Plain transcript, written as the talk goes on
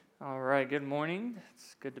All right, good morning.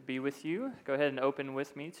 It's good to be with you. Go ahead and open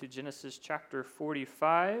with me to Genesis chapter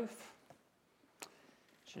 45.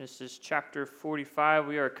 Genesis chapter 45,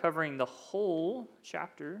 we are covering the whole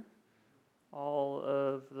chapter, all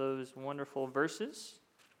of those wonderful verses.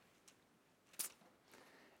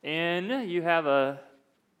 And you have a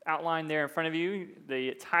outline there in front of you.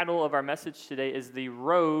 The title of our message today is The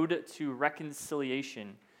Road to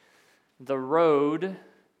Reconciliation. The Road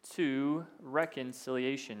to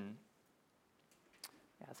Reconciliation.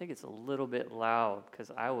 I think it's a little bit loud because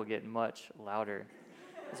I will get much louder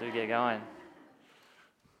as we get going.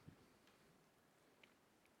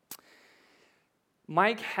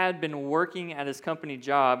 Mike had been working at his company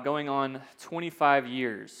job going on 25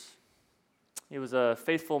 years. He was a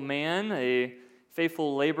faithful man, a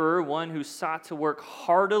faithful laborer, one who sought to work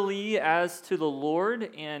heartily as to the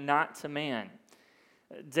Lord and not to man.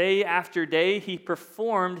 Day after day, he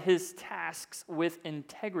performed his tasks with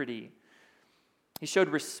integrity. He showed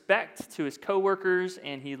respect to his coworkers,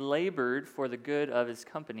 and he labored for the good of his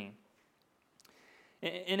company.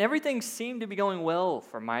 And everything seemed to be going well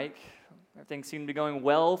for Mike. Everything seemed to be going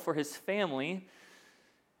well for his family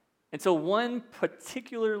until one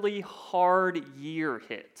particularly hard year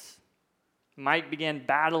hit. Mike began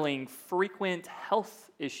battling frequent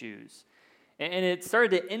health issues, and it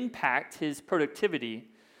started to impact his productivity.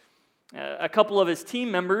 A couple of his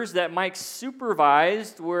team members that Mike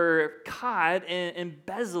supervised were caught in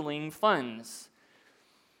embezzling funds.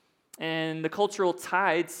 And the cultural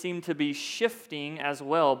tide seemed to be shifting as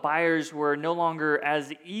well. Buyers were no longer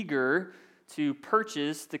as eager to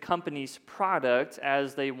purchase the company's product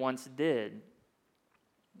as they once did.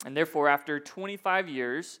 And therefore, after 25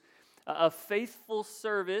 years of faithful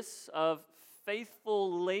service, of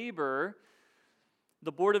faithful labor,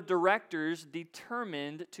 the board of directors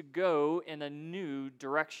determined to go in a new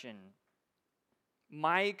direction.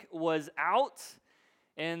 Mike was out,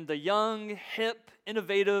 and the young, hip,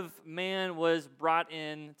 innovative man was brought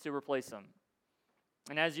in to replace him.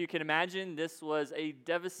 And as you can imagine, this was a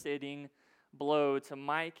devastating blow to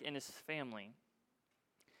Mike and his family.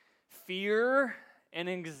 Fear and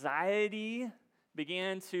anxiety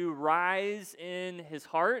began to rise in his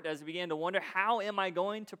heart as he began to wonder, how am I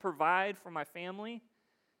going to provide for my family?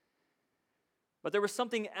 But there was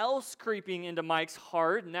something else creeping into Mike's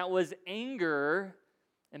heart, and that was anger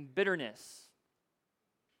and bitterness.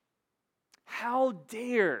 How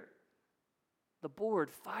dare the board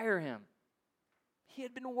fire him? He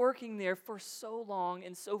had been working there for so long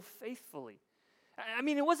and so faithfully. I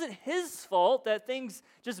mean, it wasn't his fault that things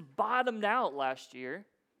just bottomed out last year.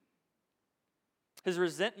 His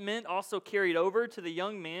resentment also carried over to the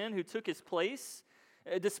young man who took his place.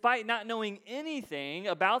 Despite not knowing anything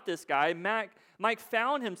about this guy, Mike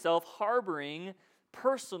found himself harboring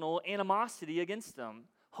personal animosity against him,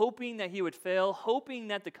 hoping that he would fail, hoping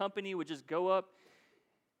that the company would just go up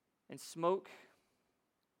in smoke.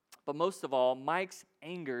 But most of all, Mike's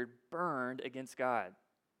anger burned against God.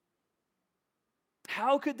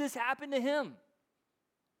 How could this happen to him?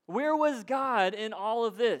 Where was God in all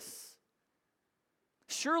of this?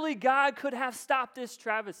 Surely God could have stopped this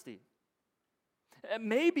travesty.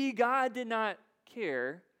 Maybe God did not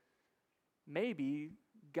care. Maybe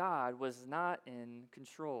God was not in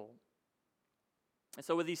control. And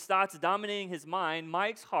so with these thoughts dominating his mind,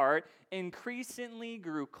 Mike's heart increasingly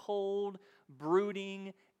grew cold,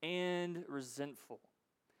 brooding, and resentful.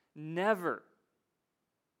 Never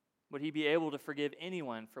would he be able to forgive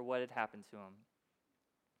anyone for what had happened to him.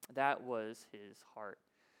 That was his heart.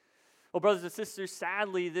 Well, brothers and sisters,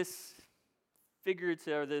 sadly, this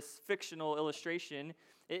figurative or this fictional illustration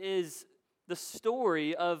is the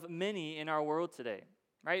story of many in our world today,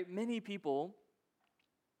 right? Many people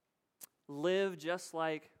live just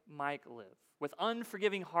like Mike lived, with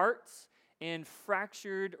unforgiving hearts and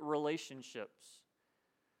fractured relationships.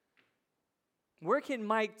 Where can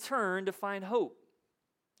Mike turn to find hope?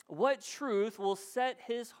 What truth will set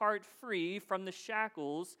his heart free from the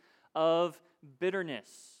shackles of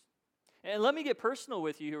bitterness? And let me get personal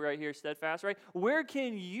with you right here, Steadfast, right? Where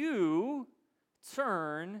can you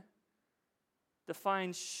turn to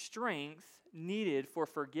find strength needed for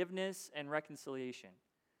forgiveness and reconciliation?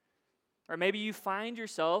 Or maybe you find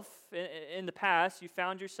yourself, in the past, you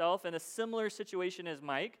found yourself in a similar situation as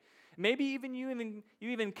Mike. Maybe you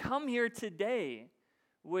even come here today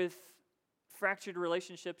with fractured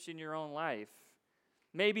relationships in your own life.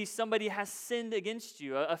 Maybe somebody has sinned against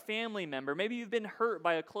you, a family member. Maybe you've been hurt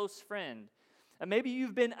by a close friend. Maybe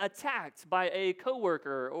you've been attacked by a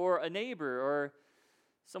coworker or a neighbor or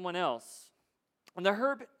someone else. And the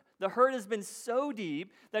hurt has been so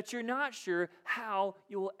deep that you're not sure how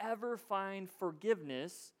you will ever find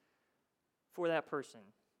forgiveness for that person,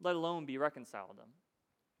 let alone be reconciled to them?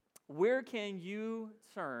 Where can you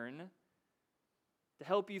turn to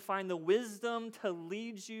help you find the wisdom to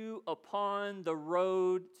lead you upon the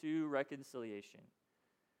road to reconciliation?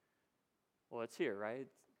 Well, it's here, right?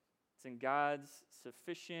 It's in God's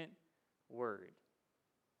sufficient word.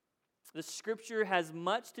 The scripture has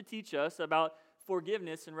much to teach us about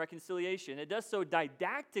forgiveness and reconciliation. It does so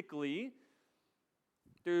didactically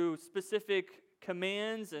through specific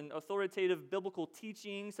commands and authoritative biblical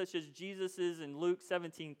teachings, such as Jesus's in Luke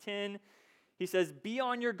 17:10. He says, "Be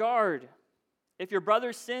on your guard. If your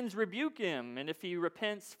brother sins, rebuke him, and if he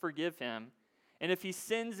repents, forgive him. And if he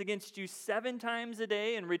sins against you 7 times a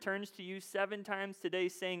day and returns to you 7 times today,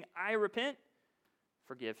 saying, 'I repent,'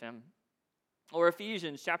 forgive him." Or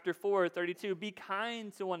Ephesians chapter 4:32, "Be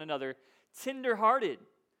kind to one another, tender-hearted,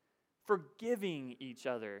 forgiving each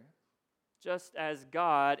other, just as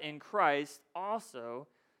God in Christ also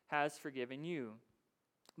has forgiven you."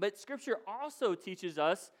 But Scripture also teaches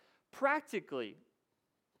us practically,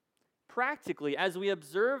 as we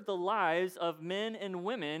observe the lives of men and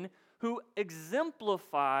women who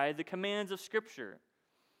exemplify the commands of Scripture.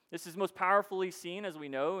 This is most powerfully seen, as we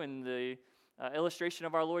know, in the illustration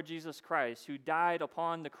of our Lord Jesus Christ, who died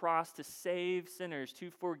upon the cross to save sinners,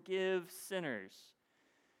 to forgive sinners.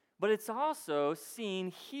 But it's also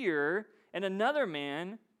seen here in another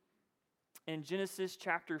man in Genesis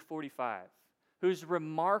chapter 45, whose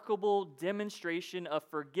remarkable demonstration of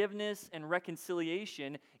forgiveness and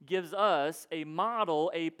reconciliation gives us a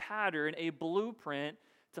model, a pattern, a blueprint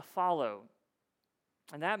to follow.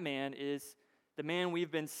 And that man is the man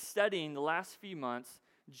we've been studying the last few months,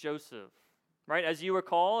 Joseph. Right? As you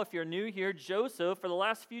recall, if you're new here, Joseph, for the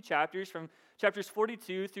last few chapters, from chapters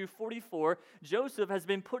 42 through 44, Joseph has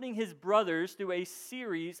been putting his brothers through a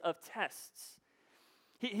series of tests.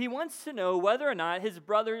 He wants to know whether or not his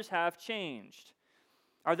brothers have changed.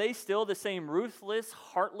 Are they still the same ruthless,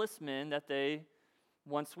 heartless men that they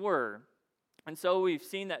once were? And so we've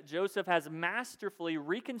seen that Joseph has masterfully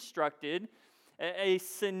reconstructed a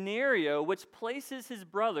scenario which places his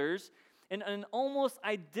brothers in an almost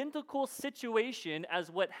identical situation as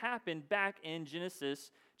what happened back in Genesis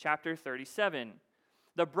chapter 37.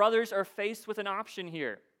 The brothers are faced with an option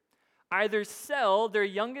here. Either sell their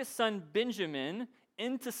youngest son Benjamin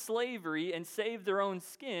into slavery and save their own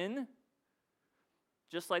skin,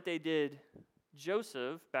 just like they did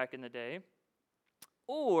Joseph back in the day,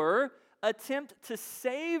 or attempt to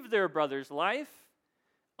save their brother's life,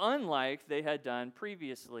 unlike they had done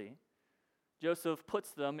previously. Joseph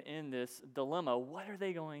puts them in this dilemma. What are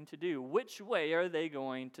they going to do? Which way are they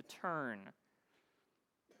going to turn?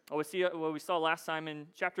 We saw last time in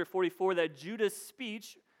chapter 44 that Judah's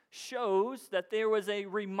speech shows that there was a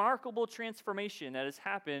remarkable transformation that has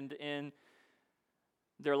happened in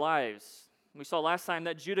their lives. We saw last time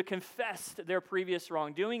that Judah confessed their previous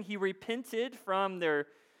wrongdoing. He repented from their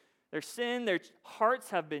sin. Their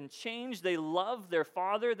hearts have been changed. They love their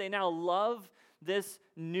father. They now love this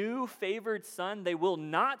new favored son. They will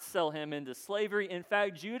not sell him into slavery. In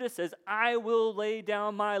fact, Judah says, "I will lay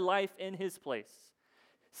down my life in his place.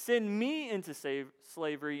 Send me into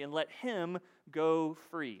slavery and let him go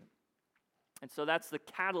free." And so that's the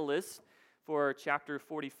catalyst for chapter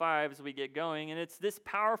 45 as we get going. And it's this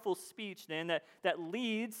powerful speech then that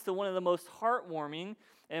leads to one of the most heartwarming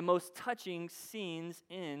and most touching scenes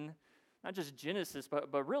in not just Genesis,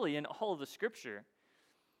 but really in all of the Scripture.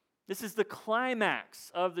 This is the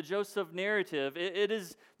climax of the Joseph narrative. It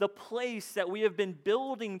is the place that we have been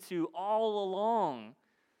building to all along.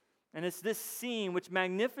 And it's this scene which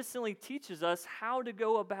magnificently teaches us how to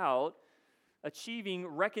go about achieving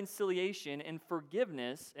reconciliation and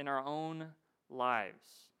forgiveness in our own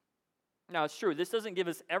lives. Now, it's true, this doesn't give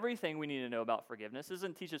us everything we need to know about forgiveness. This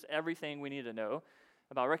doesn't teach us everything we need to know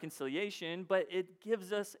about reconciliation, but it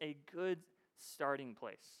gives us a good starting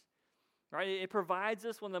place. Right? It provides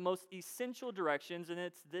us one of the most essential directions, and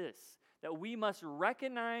it's this, that we must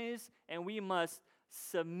recognize and we must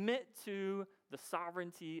submit to the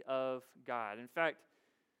sovereignty of God. In fact,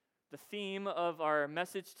 the theme of our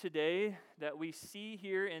message today that we see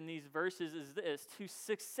here in these verses is this: to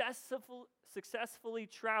successfully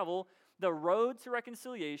travel the road to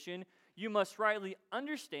reconciliation, you must rightly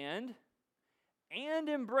understand and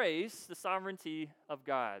embrace the sovereignty of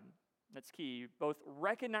God. That's key, both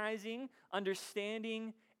recognizing,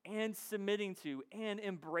 understanding, and submitting to and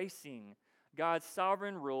embracing God's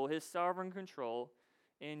sovereign rule, His sovereign control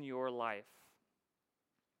in your life.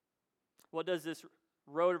 What does this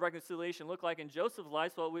road of reconciliation look like in Joseph's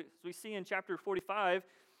life? Well, we see in chapter 45,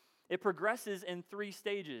 it progresses in 3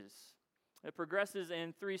 stages. It progresses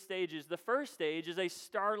in 3 stages. The first stage is a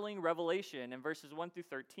startling revelation in verses 1 through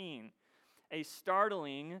 13. A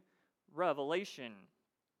startling revelation.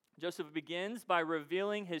 Joseph begins by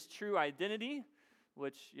revealing his true identity,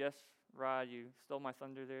 which, yes, Rod, you stole my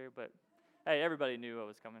thunder there, but hey, everybody knew what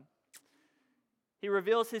was coming. He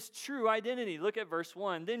reveals his true identity. Look at verse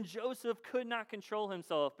 1. Then Joseph could not control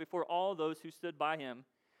himself before all those who stood by him.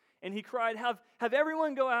 And he cried, have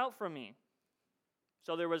everyone go out from me.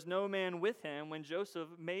 So there was no man with him when Joseph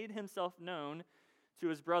made himself known to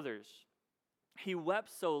his brothers. He wept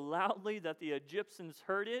so loudly that the Egyptians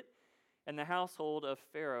heard it, and the household of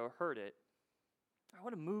Pharaoh heard it.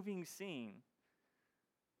 What a moving scene.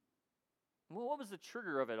 Well, what was the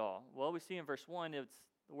trigger of it all? Well, we see in verse 1, it's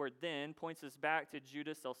the word then points us back to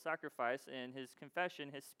Judah's self-sacrifice and his confession,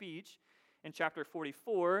 his speech in chapter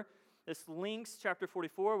 44. This links chapter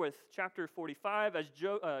 44 with chapter 45. As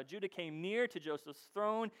Judah came near to Joseph's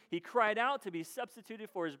throne, he cried out to be substituted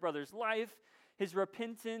for his brother's life. His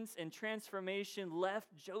repentance and transformation left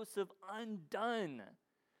Joseph undone.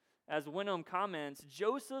 As Wenham comments,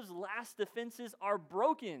 Joseph's last defenses are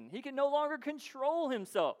broken. He can no longer control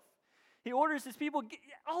himself. He orders his people,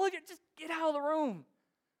 just get out of the room.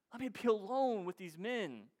 Let me be alone with these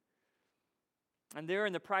men. And there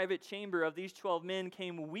in the private chamber of these 12 men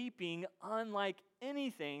came weeping unlike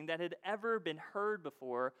anything that had ever been heard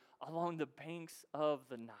before along the banks of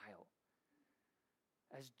the Nile.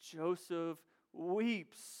 As Joseph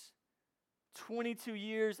weeps, 22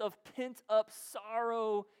 years of pent-up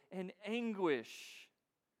sorrow and anguish.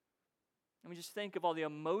 Let me just think of all the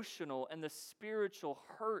emotional and the spiritual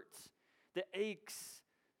hurt, the aches,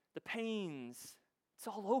 the pains. It's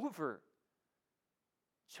all over.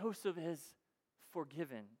 Joseph is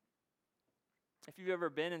forgiven. If you've ever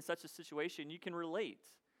been in such a situation, you can relate.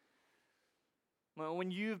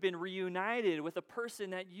 When you've been reunited with a person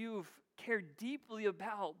that you've cared deeply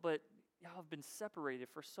about, but y'all have been separated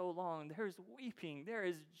for so long, there's weeping, there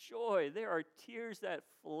is joy, there are tears that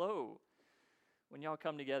flow when y'all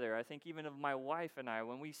come together. I think even of my wife and I,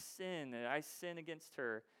 when we sin, and I sin against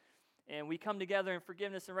her, and we come together in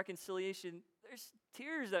forgiveness and reconciliation, there's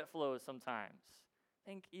tears that flow sometimes. I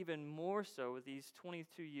think even more so with these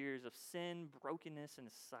 22 years of sin, brokenness, and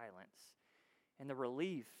silence. And the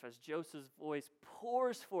relief as Joseph's voice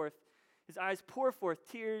pours forth, his eyes pour forth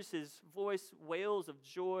tears, his voice wails of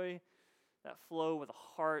joy that flow with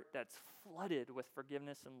a heart that's flooded with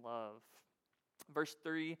forgiveness and love. Verse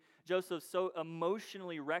 3, Joseph's so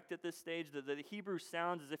emotionally wrecked at this stage that the Hebrew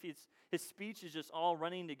sounds as if his speech is just all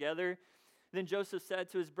running together. Then Joseph said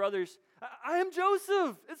to his brothers, I am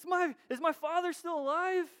Joseph. Is my father still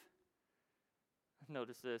alive?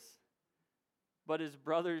 Notice this. But his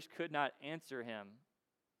brothers could not answer him,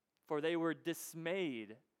 for they were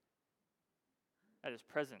dismayed at his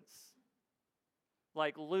presence.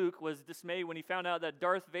 Like Luke was dismayed when he found out that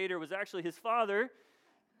Darth Vader was actually his father,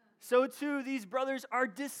 so too these brothers are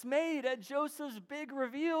dismayed at Joseph's big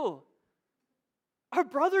reveal. Our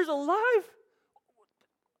brother's alive?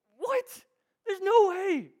 What? There's no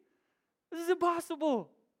way. This is impossible.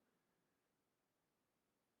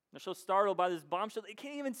 They're so startled by this bombshell, they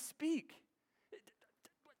can't even speak.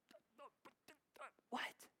 What?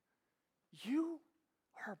 You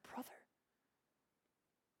are a brother?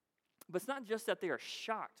 But it's not just that they are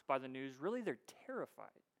shocked by the news. Really, they're terrified.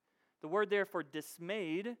 The word there for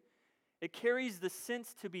dismayed, it carries the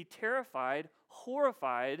sense to be terrified,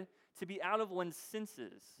 horrified, to be out of one's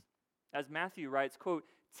senses. As Matthew writes, quote,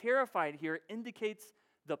 terrified here indicates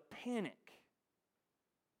the panic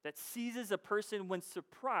that seizes a person when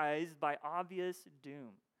surprised by obvious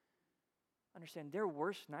doom. Understand, their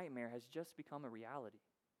worst nightmare has just become a reality.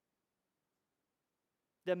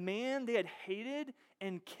 The man they had hated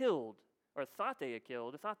and killed, or thought they had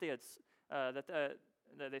killed, they thought they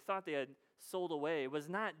had sold away, was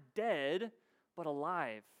not dead, but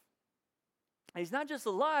alive. And he's not just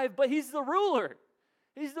alive, but he's the ruler.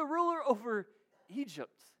 He's the ruler over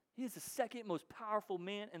Egypt. He is the second most powerful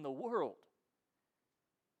man in the world.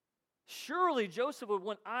 Surely Joseph would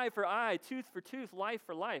want eye for eye, tooth for tooth, life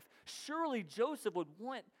for life. Surely Joseph would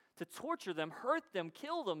want to torture them, hurt them,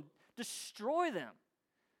 kill them, destroy them.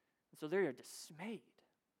 And so they are dismayed.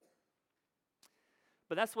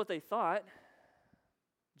 But that's what they thought.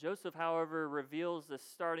 Joseph, however, reveals the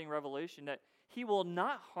starting revelation that he will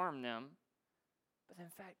not harm them, but in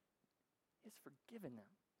fact, he has forgiven them.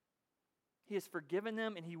 He has forgiven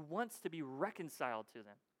them, and he wants to be reconciled to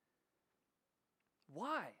them.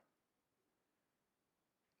 Why?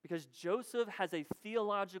 Because Joseph has a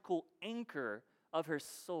theological anchor of his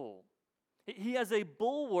soul. He has a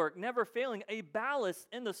bulwark never failing, a ballast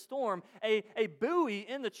in the storm, a buoy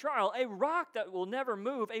in the trial, a rock that will never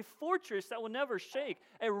move, a fortress that will never shake,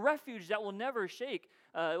 a refuge that will never shake,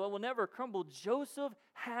 will never crumble. Joseph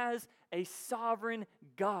has a sovereign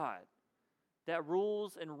God that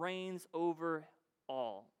rules and reigns over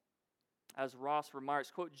all. As Ross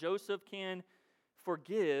remarks, quote, Joseph can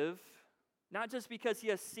forgive, not just because he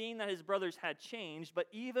has seen that his brothers had changed, but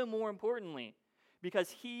even more importantly,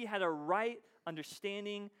 because he had a right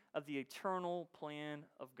understanding of the eternal plan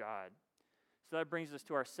of God. So that brings us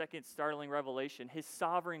to our second startling revelation, his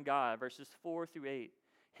sovereign God, verses 4 through 8.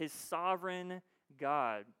 His sovereign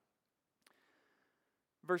God.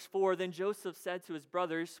 Verse 4, then Joseph said to his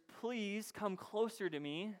brothers, please come closer to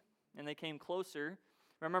me. And they came closer.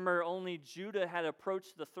 Remember, only Judah had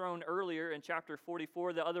approached the throne earlier in chapter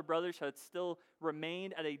 44. The other brothers had still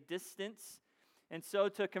remained at a distance. And so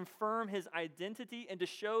to confirm his identity and to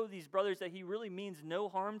show these brothers that he really means no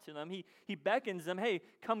harm to them, he beckons them, hey,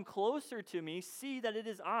 come closer to me. See that it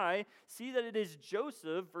is I. See that it is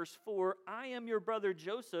Joseph. Verse 4, I am your brother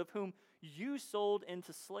Joseph, whom you sold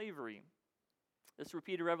into slavery. This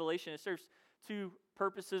repeated revelation, it serves two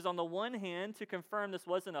purposes. On the one hand, to confirm this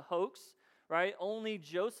wasn't a hoax, right? Only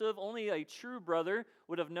Joseph, only a true brother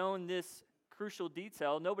would have known this crucial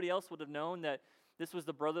detail. Nobody else would have known that this was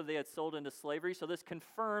the brother they had sold into slavery. So this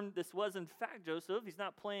confirmed this was in fact Joseph. He's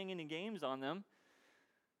not playing any games on them.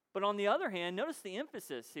 But on the other hand, notice the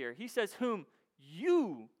emphasis here. He says, whom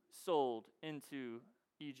you sold into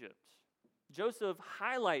Egypt. Joseph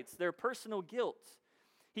highlights their personal guilt.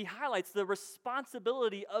 He highlights the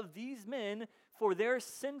responsibility of these men for their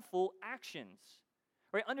sinful actions.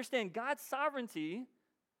 Right? Understand, God's sovereignty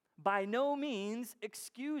by no means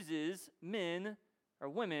excuses men or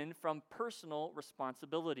women from personal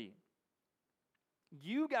responsibility.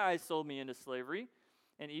 You guys sold me into slavery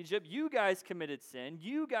in Egypt. You guys committed sin.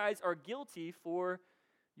 You guys are guilty for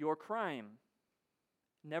your crime.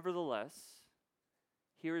 Nevertheless,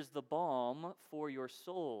 here is the balm for your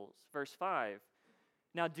souls. Verse 5.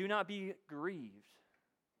 Now do not be grieved.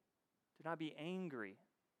 Do not be angry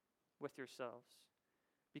with yourselves,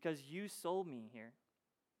 because you sold me here.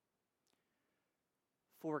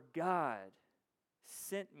 For God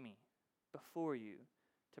sent me before you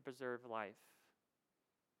to preserve life.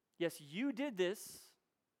 Yes, you did this.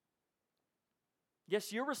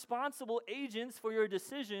 Yes, you're responsible agents for your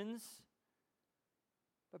decisions.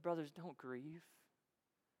 But brothers, don't grieve.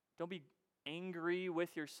 Don't be angry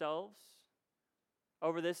with yourselves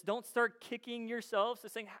over this. Don't start kicking yourselves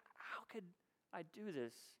and saying, how could I do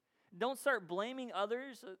this? Don't start blaming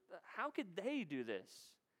others. How could they do this?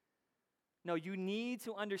 No, you need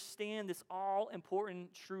to understand this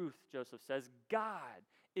all-important truth, Joseph says. God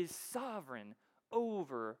is sovereign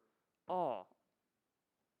over all.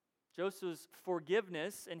 Joseph's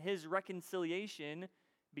forgiveness and his reconciliation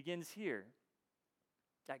begins here.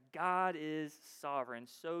 That God is sovereign,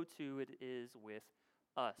 so too it is with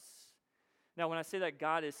us. Now, when I say that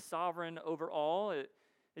God is sovereign over all, it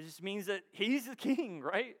just means that he's the king,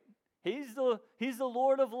 right? He's the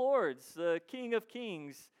Lord of lords, the King of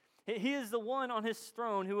kings. He is the one on his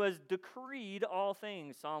throne who has decreed all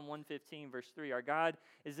things. Psalm 115, verse 3. Our God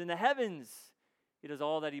is in the heavens. He does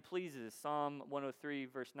all that he pleases. Psalm 103,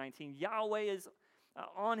 verse 19. Yahweh is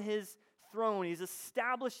on his throne. He's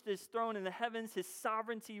established his throne in the heavens. His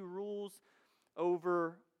sovereignty rules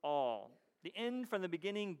over all. The end from the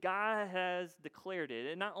beginning, God has declared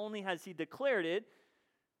it. And not only has he declared it,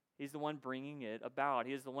 he's the one bringing it about.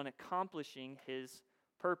 He is the one accomplishing his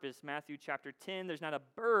purpose. Matthew chapter 10, there's not a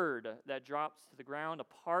bird that drops to the ground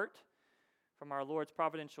apart from our Lord's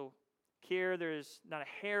providential care. There is not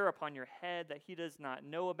a hair upon your head that he does not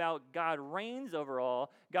know about. God reigns over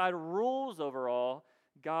all. God rules over all.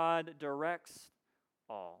 God directs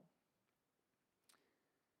all.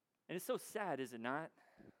 And it's so sad, is it not,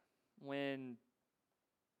 when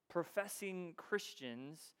professing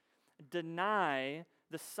Christians deny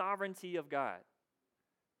the sovereignty of God.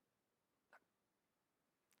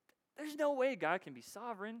 There's no way God can be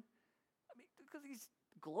sovereign. I mean, look at these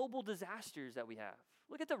global disasters that we have.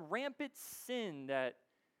 Look at the rampant sin that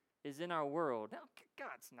is in our world. Now,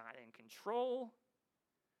 God's not in control.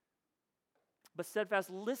 But steadfast,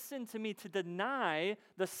 listen to me, to deny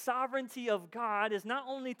the sovereignty of God is not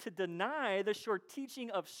only to deny the sure teaching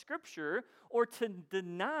of Scripture or to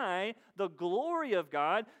deny the glory of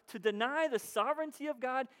God. To deny the sovereignty of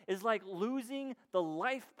God is like losing the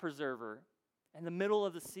life preserver in the middle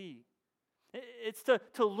of the sea. It's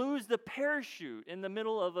to lose the parachute in the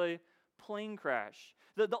middle of a plane crash.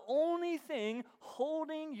 The only thing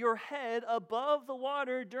holding your head above the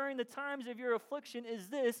water during the times of your affliction is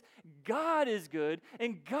this: God is good,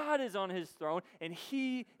 and God is on his throne, and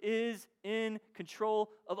he is in control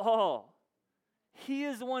of all. He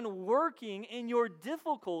is the one working in your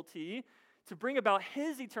difficulty to bring about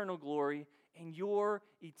his eternal glory and your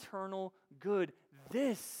eternal good.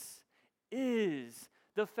 This is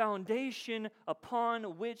the foundation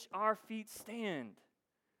upon which our feet stand.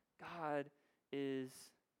 God is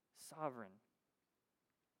sovereign.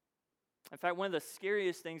 In fact, one of the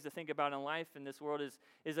scariest things to think about in life in this world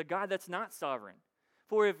is a God that's not sovereign.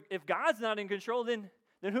 For if God's not in control, then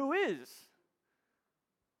who is?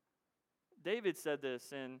 David said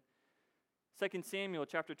this in 2 Samuel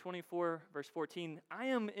chapter 24, verse 14. I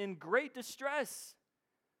am in great distress.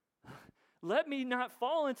 Let me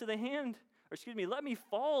fall into the hand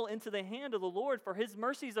of the Lord, for his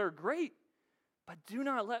mercies are great. But do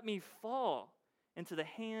not let me fall into the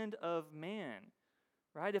hand of man.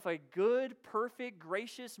 Right? If a good, perfect,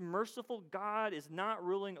 gracious, merciful God is not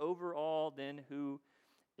ruling over all, then who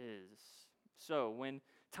is? So when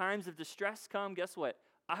times of distress come, guess what?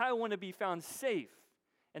 I want to be found safe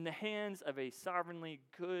in the hands of a sovereignly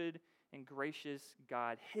good and gracious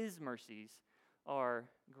God. His mercies are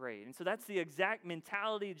great. And so that's the exact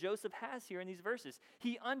mentality Joseph has here in these verses.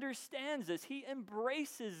 He understands this. He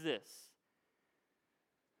embraces this.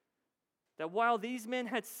 That while these men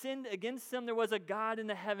had sinned against him, there was a God in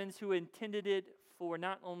the heavens who intended it for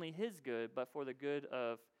not only his good, but for the good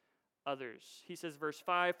of others. He says, verse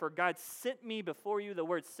 5, for God sent me before you. The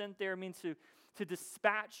word sent there means to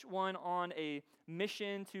dispatch one on a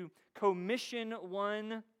mission, to commission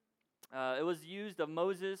one. It was used of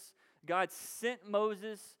Moses. God sent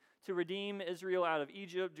Moses to redeem Israel out of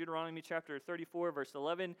Egypt, Deuteronomy chapter 34, verse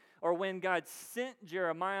 11, or when God sent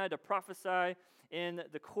Jeremiah to prophesy in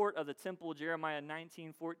the court of the temple, Jeremiah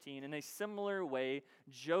 19:14. In a similar way,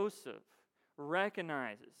 Joseph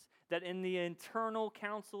recognizes that in the internal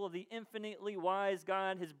counsel of the infinitely wise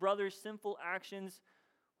God, his brother's sinful actions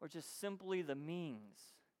were just simply the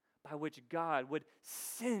means by which God would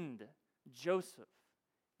send Joseph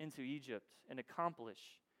into Egypt and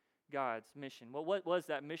accomplish God's mission. Well, what was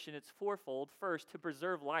that mission? It's fourfold. First, to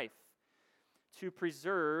preserve life. To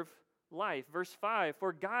preserve life. Verse 5,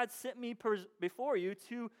 for God sent me before you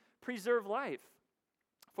to preserve life.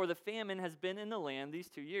 For the famine has been in the land these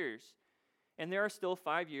 2 years, and there are still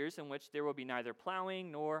 5 years in which there will be neither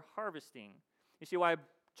plowing nor harvesting. You see why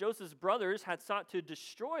Joseph's brothers had sought to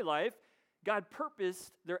destroy life? God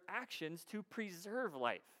purposed their actions to preserve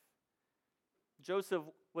life. Joseph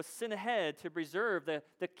was sent ahead to preserve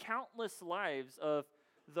the countless lives of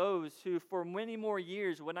those who for many more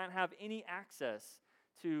years would not have any access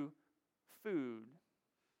to food.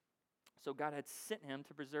 So God had sent him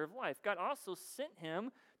to preserve life. God also sent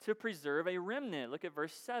him to preserve a remnant. Look at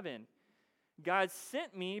verse 7. God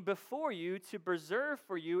sent me before you to preserve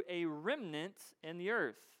for you a remnant in the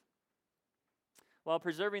earth. While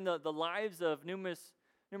preserving the lives of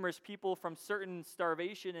numerous people from certain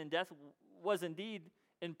starvation and death was indeed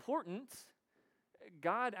important,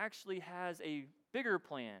 God actually has a bigger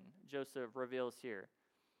plan, Joseph reveals here.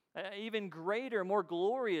 An even greater, more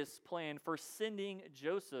glorious plan for sending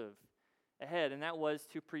Joseph ahead, and that was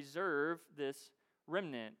to preserve this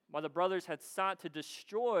remnant. While the brothers had sought to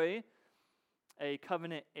destroy a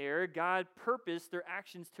covenant heir, God purposed their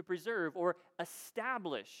actions to preserve or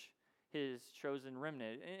establish his chosen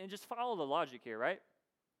remnant. And just follow the logic here, right?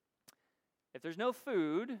 If there's no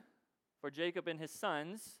food for Jacob and his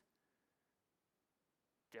sons,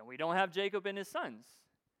 then we don't have Jacob and his sons.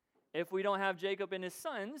 If we don't have Jacob and his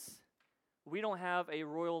sons, we don't have a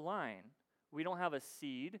royal line. We don't have a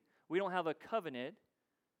seed. We don't have a covenant.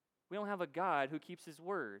 We don't have a God who keeps his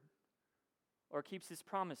word or keeps his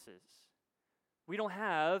promises. We don't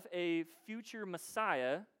have a future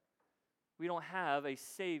Messiah. We don't have a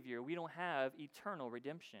Savior. We don't have eternal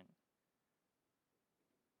redemption.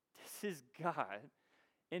 This is God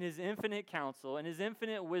in his infinite counsel and his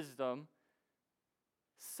infinite wisdom,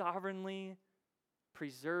 sovereignly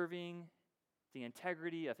preserving the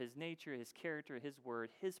integrity of his nature, his character, his word,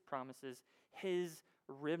 his promises, his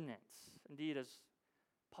remnants. Indeed, as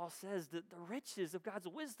Paul says, the riches of God's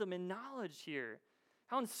wisdom and knowledge here.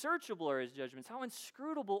 How unsearchable are his judgments, how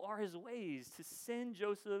inscrutable are his ways to send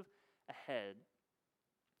Joseph ahead.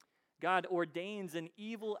 God ordains an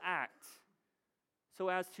evil act so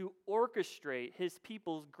as to orchestrate his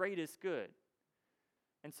people's greatest good.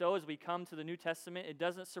 And so as we come to the New Testament, it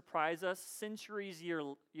doesn't surprise us centuries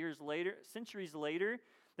later,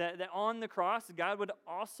 that on the cross, God would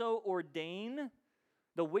also ordain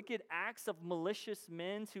the wicked acts of malicious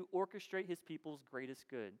men to orchestrate his people's greatest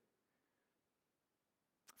good.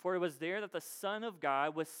 For it was there that the Son of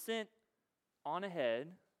God was sent on ahead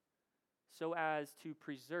so as to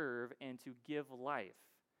preserve and to give life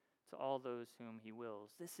to all those whom he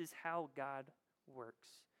wills. This is how God works.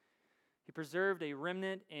 He preserved a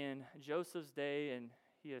remnant in Joseph's day, and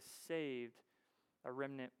he has saved a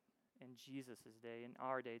remnant in Jesus' day, in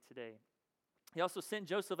our day today. He also sent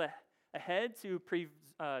Joseph ahead to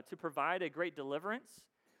provide a great deliverance,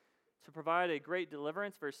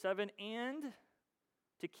 verse 7, and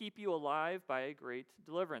to keep you alive by a great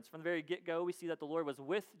deliverance. From the very get-go, we see that the Lord was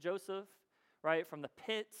with Joseph, right? From the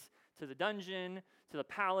pit to the dungeon to the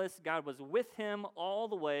palace, God was with him all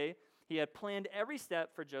the way. He had planned every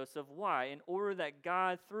step for Joseph. Why? In order that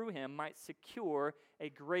God, through him, might secure a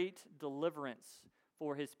great deliverance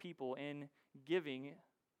for his people in giving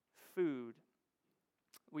food.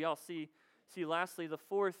 We all see lastly, the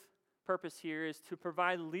fourth purpose here is to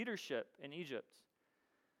provide leadership in Egypt.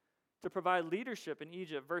 To provide leadership in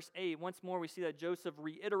Egypt. Verse 8, once more we see that Joseph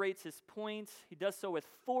reiterates his point. He does so with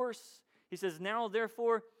force. He says, now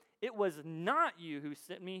therefore, it was not you who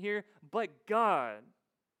sent me here, but God.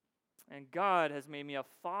 And God has made me a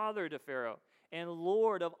father to Pharaoh, and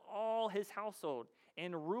Lord of all his household,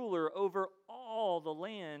 and ruler over all the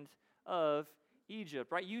land of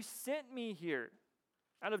Egypt. Right? You sent me here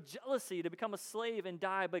out of jealousy to become a slave and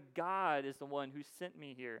die, but God is the one who sent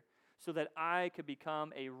me here so that I could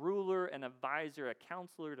become a ruler, an advisor, a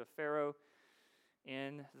counselor to Pharaoh,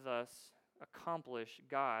 and thus accomplish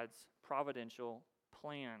God's providential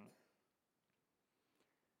plan.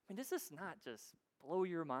 I mean, does this not just blow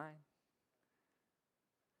your mind?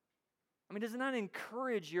 I mean, does it not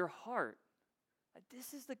encourage your heart? That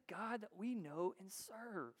this is the God that we know and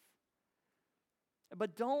serve.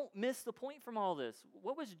 But don't miss the point from all this.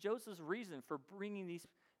 What was Joseph's reason for bringing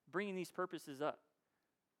these purposes up?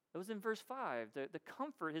 It was in verse 5, to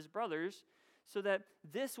comfort his brothers so that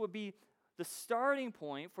this would be the starting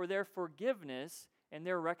point for their forgiveness and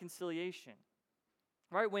their reconciliation.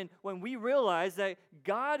 Right? When we realize that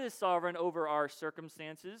God is sovereign over our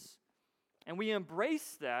circumstances and we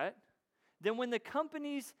embrace that, then when the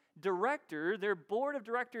company's director, their board of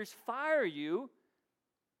directors fire you,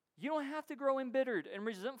 you don't have to grow embittered and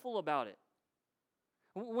resentful about it.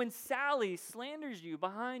 When Sally slanders you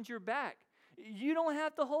behind your back, you don't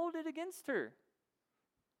have to hold it against her.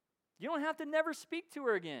 You don't have to never speak to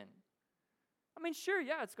her again. I mean, sure,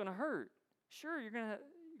 yeah, it's going to hurt. Sure, you're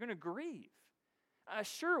going to grieve.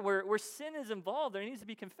 Sure, where sin is involved, there needs to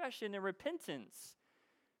be confession and repentance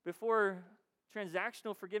before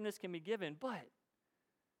transactional forgiveness can be given. But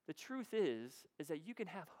the truth is that you can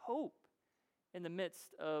have hope in the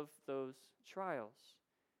midst of those trials.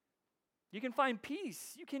 You can find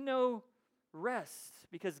peace. You can know rest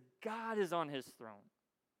because God is on his throne.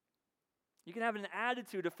 You can have an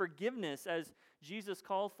attitude of forgiveness as Jesus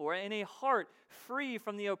called for, and a heart free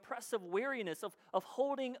from the oppressive weariness of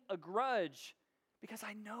holding a grudge, because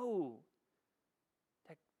I know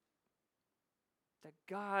that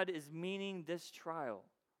God is meaning this trial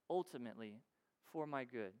ultimately for my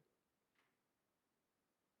good.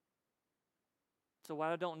 So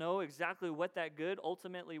while I don't know exactly what that good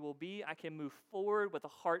ultimately will be, I can move forward with a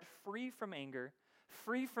heart free from anger,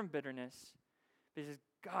 free from bitterness, because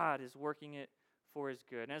God is working it for his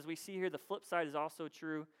good. And as we see here, the flip side is also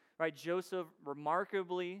true, right? Joseph,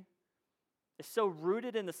 remarkably, is so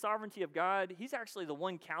rooted in the sovereignty of God, he's actually the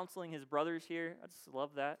one counseling his brothers here. I just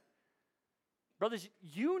love that. Brothers,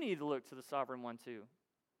 you need to look to the sovereign one too.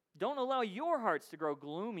 Don't allow your hearts to grow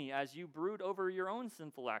gloomy as you brood over your own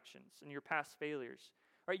sinful actions and your past failures.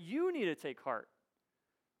 Right? You need to take heart.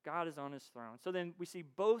 God is on his throne. So then we see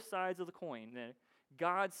both sides of the coin. That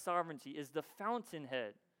God's sovereignty is the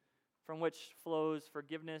fountainhead from which flows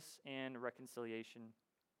forgiveness and reconciliation.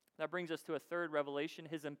 That brings us to a third revelation,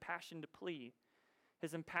 his impassioned plea.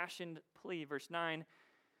 His impassioned plea, verse 9.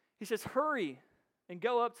 He says, hurry and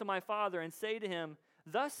go up to my father and say to him,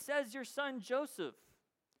 thus says your son Joseph,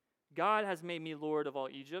 God has made me Lord of all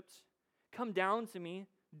Egypt. Come down to me,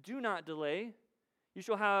 do not delay. You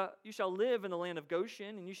shall live in the land of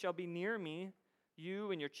Goshen, and you shall be near me,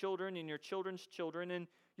 you and your children and your children's children, and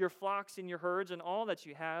your flocks and your herds and all that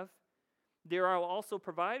you have. There I will also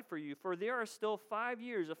provide for you, for there are still 5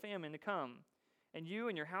 years of famine to come, and you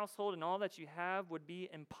and your household and all that you have would be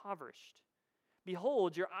impoverished.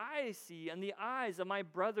 Behold, your eyes see, and the eyes of my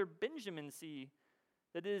brother Benjamin see,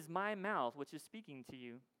 that it is my mouth which is speaking to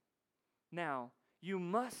you. Now, you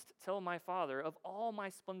must tell my father of all my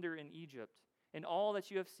splendor in Egypt and all that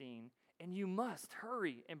you have seen, and you must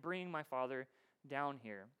hurry and bring my father down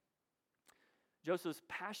here. Joseph's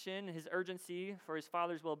passion, his urgency for his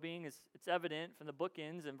father's well-being it's evident from the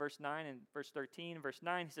bookends in verse 9 and verse 13. In verse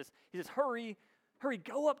 9, he says, hurry,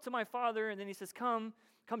 go up to my father. And then he says, come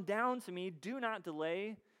down to me, do not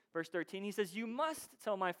delay. Verse 13, he says, you must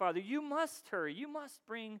tell my father, you must hurry, you must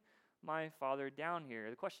bring my father down here.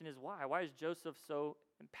 The question is why? Why is Joseph so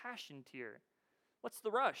impassioned here? What's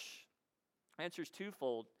the rush? The answer is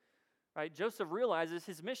twofold, right? Joseph realizes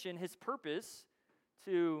his mission, his purpose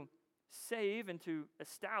to save and to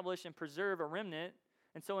establish and preserve a remnant.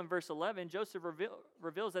 And so in verse 11, Joseph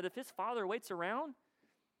reveals that if his father waits around,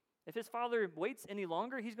 if his father waits any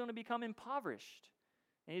longer, he's going to become impoverished.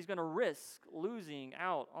 And he's going to risk losing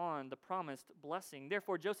out on the promised blessing.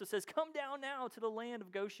 Therefore, Joseph says, come down now to the land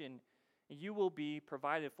of Goshen, and you will be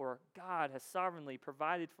provided for. God has sovereignly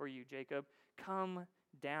provided for you, Jacob. Come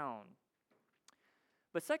down.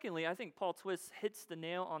 But secondly, I think Paul Twist hits the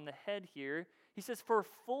nail on the head here. He says, for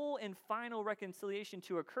full and final reconciliation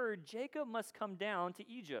to occur, Jacob must come down to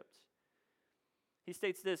Egypt. He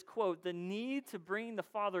states this, quote, the need to bring the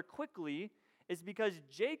father quickly is because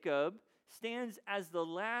Jacob stands as the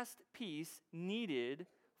last piece needed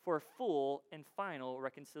for full and final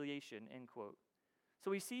reconciliation, end quote.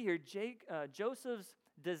 So we see here Joseph's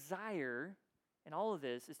desire in all of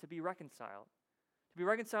this is to be reconciled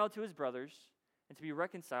to his brothers, and to be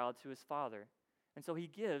reconciled to his father. And so he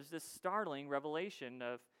gives this startling revelation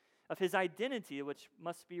of his identity, which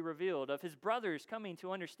must be revealed, of his brothers coming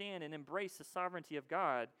to understand and embrace the sovereignty of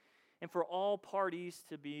God, and for all parties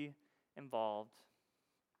to be involved.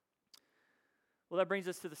 Well, that brings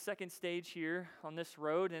us to the second stage here on this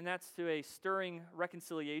road, and that's to a stirring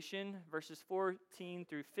reconciliation, verses 14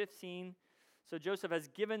 through 15. So Joseph has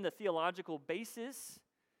given the theological basis,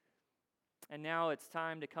 and now it's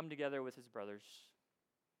time to come together with his brothers.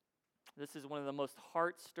 This is one of the most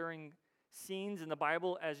heart-stirring scenes in the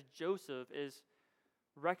Bible as Joseph is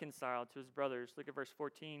reconciled to his brothers. Look at verse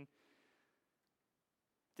 14.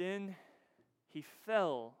 Then he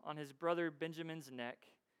fell on his brother Benjamin's neck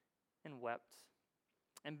and wept.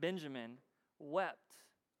 And Benjamin wept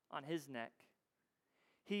on his neck.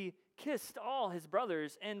 He kissed all his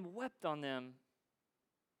brothers and wept on them.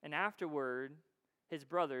 And afterward, his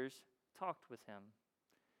brothers talked with him.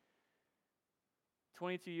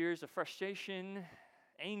 22 years of frustration,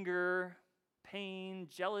 anger, pain,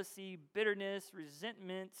 jealousy, bitterness,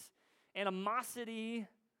 resentment, animosity.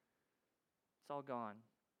 It's all gone.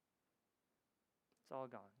 It's all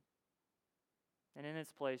gone. And in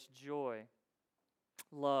its place, joy,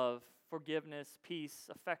 love, forgiveness, peace,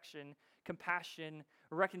 affection, compassion,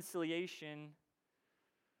 reconciliation.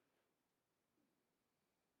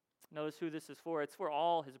 Notice who this is for. It's for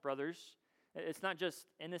all his brothers. It's not just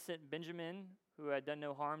innocent Benjamin who had done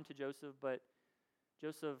no harm to Joseph, but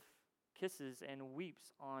Joseph kisses and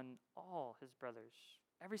weeps on all his brothers.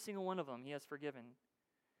 Every single one of them he has forgiven.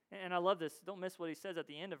 And I love this. Don't miss what he says at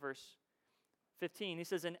the end of verse 15. He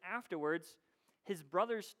says, and afterwards, his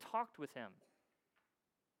brothers talked with him.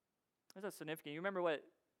 Is that significant? You remember what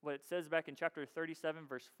it says back in chapter 37,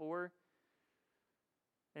 verse 4?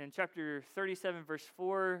 And in chapter 37, verse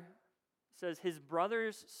 4, it says, his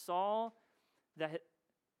brothers saw that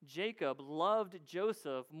Jacob loved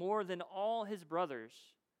Joseph more than all his brothers,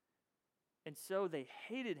 and so they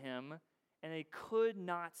hated him, and they could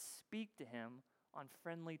not speak to him on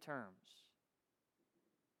friendly terms.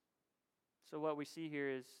 So what we see here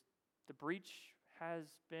is the breach has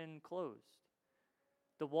been closed.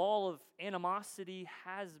 The wall of animosity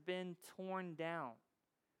has been torn down.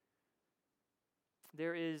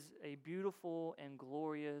 There is a beautiful and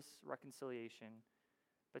glorious reconciliation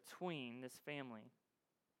between this family.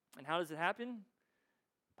 And how does it happen?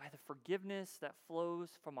 By the forgiveness that flows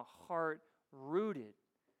from a heart rooted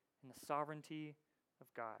in the sovereignty of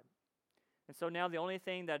God. And so now the only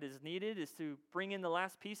thing that is needed is to bring in the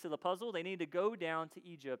last piece of the puzzle. They need to go down to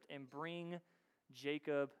Egypt and bring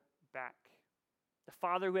Jacob back. The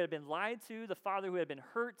father who had been lied to, the father who had been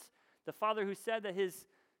hurt, the father who said that his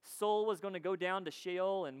soul was going to go down to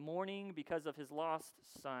Sheol in mourning because of his lost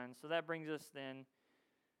son. So that brings us then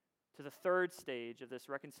to the third stage of this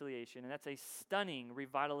reconciliation, and that's a stunning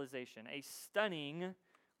revitalization. A stunning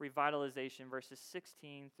revitalization, verses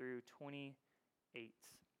 16 through 28.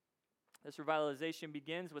 This revitalization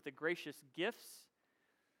begins with the gracious gifts.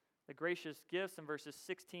 The gracious gifts in verses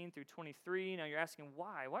 16 through 23. Now you're asking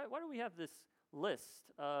why? Why do we have this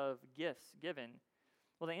list of gifts given?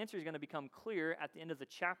 Well, the answer is going to become clear at the end of the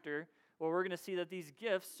chapter, where we're going to see that these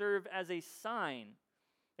gifts serve as a sign.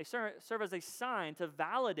 They serve as a sign to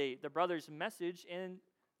validate the brother's message, and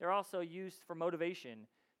they're also used for motivation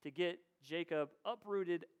to get Jacob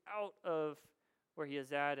uprooted out of where he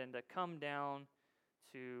is at and to come down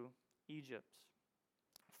to Egypt.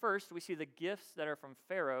 First, we see the gifts that are from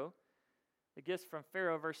Pharaoh. The gifts from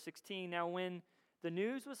Pharaoh, verse 16. Now when the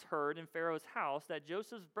news was heard in Pharaoh's house that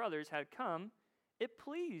Joseph's brothers had come, it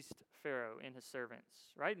pleased Pharaoh and his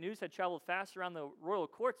servants, right? News had traveled fast around the royal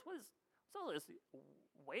courts. What's all this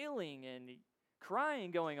wailing and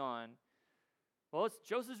crying going on? Well, it's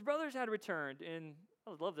Joseph's brothers had returned. And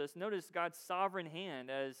I love this. Notice God's sovereign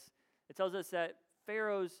hand as it tells us that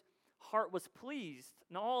Pharaoh's heart was pleased,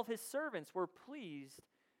 and all of his servants were pleased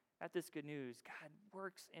at this good news. God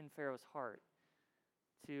works in Pharaoh's heart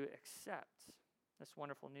to accept this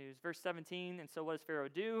wonderful news. Verse 17, and so what does Pharaoh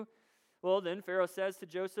do? Well, then Pharaoh says to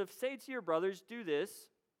Joseph, say to your brothers, do this,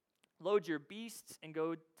 load your beasts and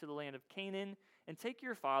go to the land of Canaan, and take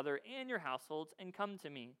your father and your households and come to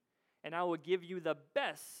me. And I will give you the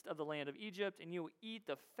best of the land of Egypt, and you will eat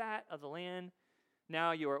the fat of the land.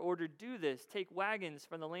 Now you are ordered, do this, take wagons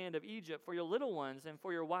from the land of Egypt for your little ones and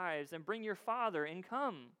for your wives, and bring your father and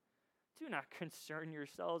come. Do not concern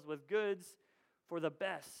yourselves with goods, for the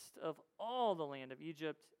best of all the land of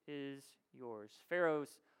Egypt is yours.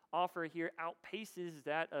 Pharaoh's offer here outpaces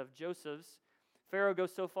that of Joseph's. Pharaoh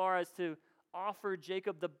goes so far as to offer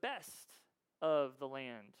Jacob the best of the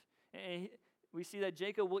land. And we see that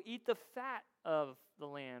Jacob will eat the fat of the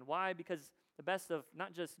land. Why? Because the best of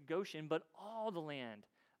not just Goshen, but all the land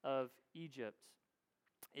of Egypt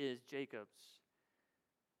is Jacob's.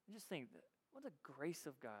 I just think, what the grace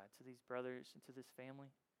of God to these brothers and to this family.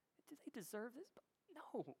 Do they deserve this?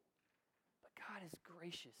 No. But God is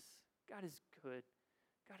gracious. God is good.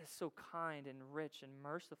 God is so kind and rich and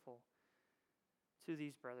merciful to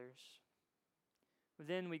these brothers.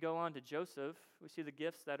 Then we go on to Joseph. We see the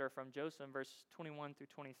gifts that are from Joseph, verse 21 through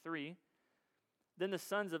 23. Then the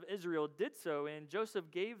sons of Israel did so, and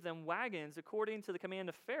Joseph gave them wagons according to the command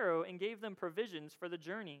of Pharaoh and gave them provisions for the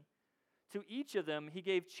journey. To each of them he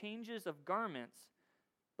gave changes of garments,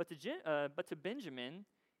 but to Benjamin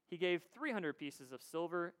he gave 300 pieces of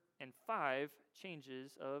silver and 5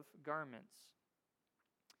 changes of garments.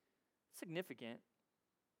 Significant.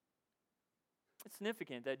 It's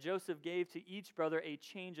significant that Joseph gave to each brother a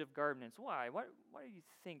change of garments. Why? Why do you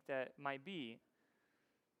think that might be?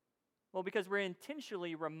 Well, because we're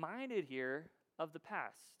intentionally reminded here of the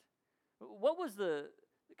past. What was the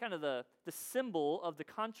symbol of the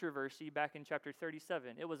controversy back in chapter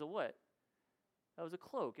 37? It was a what? That was a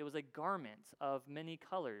cloak. It was a garment of many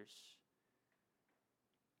colors.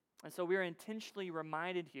 And so we are intentionally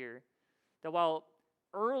reminded here that while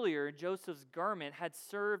earlier Joseph's garment had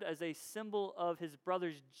served as a symbol of his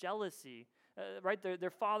brother's jealousy, right?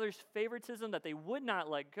 Their father's favoritism that they would not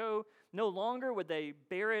let go. No longer would they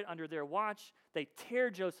bear it under their watch. They tear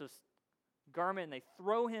Joseph's garment and they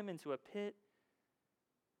throw him into a pit.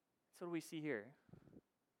 So what do we see here?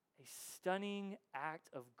 A stunning act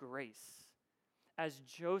of grace as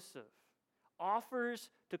Joseph offers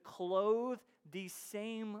to clothe these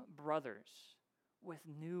same brothers with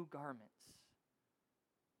new garments.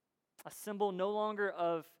 A symbol no longer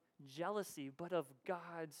of jealousy, but of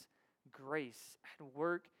God's grace at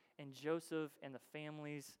work in Joseph and the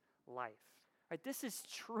family's life. Right? This is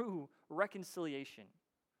true reconciliation.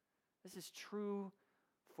 This is true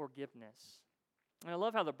forgiveness. And I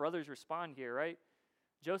love how the brothers respond here, right?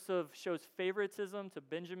 Joseph shows favoritism to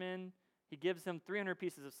Benjamin. He gives him 300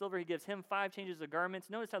 pieces of silver. He gives him 5 changes of garments.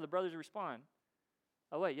 Notice how the brothers respond.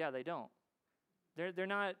 Oh, wait, yeah, they don't. They're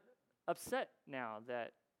not upset now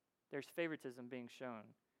that there's favoritism being shown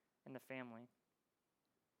in the family.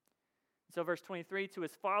 So verse 23, to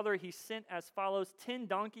his father he sent as follows, 10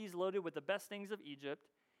 donkeys loaded with the best things of Egypt,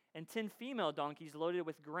 and 10 female donkeys loaded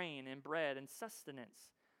with grain and bread and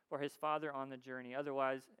sustenance for his father on the journey.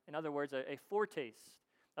 In other words, a foretaste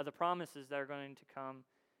of the promises that are going to come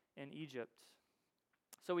in Egypt.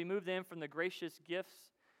 So we move then from the gracious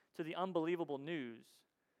gifts to the unbelievable news.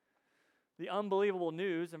 The unbelievable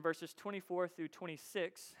news in verses 24 through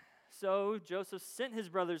 26. So Joseph sent his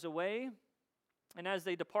brothers away, and as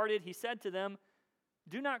they departed, he said to them,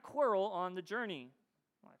 do not quarrel on the journey.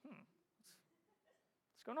 I'm like,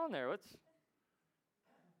 what's going on there?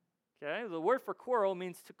 Okay, the word for quarrel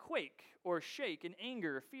means to quake or shake in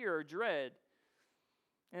anger, fear, or dread.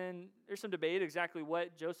 And there's some debate exactly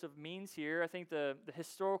what Joseph means here. I think the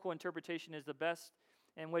historical interpretation is the best,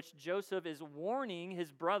 in which Joseph is warning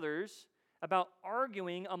his brothers about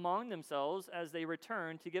arguing among themselves as they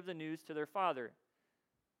return to give the news to their father.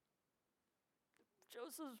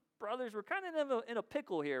 Joseph's brothers were kind of in a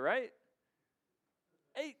pickle here, right?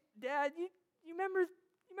 Hey, Dad, you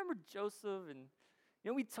remember Joseph,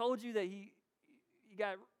 and we told you that he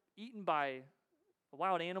got eaten by a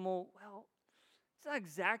wild animal. Well, it's not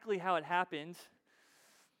exactly how it happened.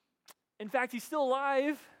 In fact, he's still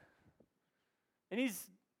alive, and he's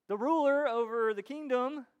the ruler over the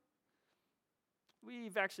kingdom.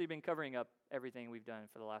 We've actually been covering up everything we've done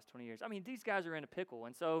for the last 20 years. I mean, these guys are in a pickle.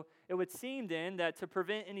 And so it would seem then that to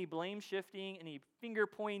prevent any blame shifting, any finger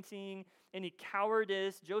pointing, any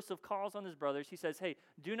cowardice, Joseph calls on his brothers. He says, hey,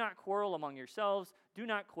 do not quarrel among yourselves. Do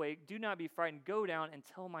not quake. Do not be frightened. Go down and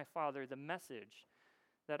tell my father the message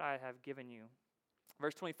that I have given you.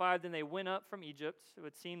 Verse 25, then they went up from Egypt. It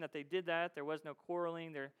would seem that they did that. There was no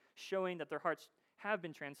quarreling. They're showing that their hearts have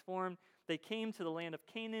been transformed. They came to the land of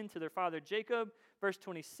Canaan to their father Jacob. Verse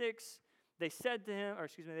 26, they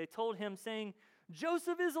told him, saying,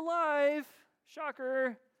 Joseph is alive.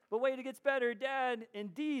 Shocker. But wait, it gets better. Dad,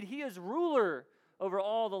 indeed, he is ruler over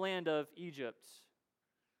all the land of Egypt.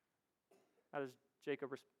 How does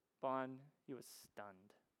Jacob respond? He was stunned.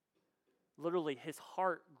 Literally, his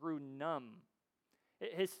heart grew numb.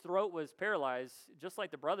 His throat was paralyzed, just like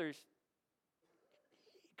the brothers.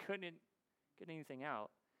 He couldn't get anything out.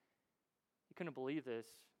 He couldn't believe this.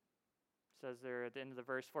 It says there at the end of the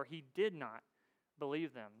verse, for he did not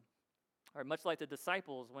believe them. Or much like the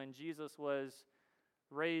disciples when Jesus was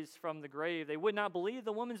raised from the grave, they would not believe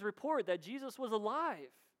the woman's report that Jesus was alive.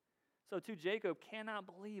 So too Jacob cannot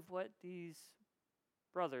believe what these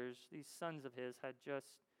brothers, these sons of his, had just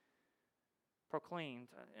proclaimed.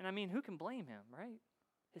 And I mean, who can blame him, right?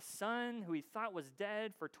 His son, who he thought was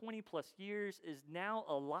dead for 20 plus years, is now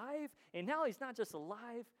alive. And now he's not just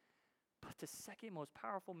alive, but the second most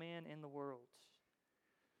powerful man in the world.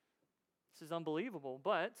 This is unbelievable,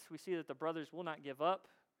 but we see that the brothers will not give up.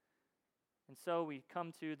 And so we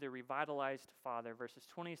come to the revitalized father, verses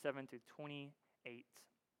 27 through 28.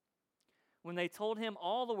 When they told him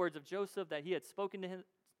all the words of Joseph that he had spoken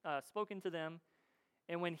to them,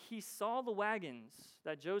 and when he saw the wagons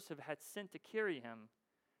that Joseph had sent to carry him,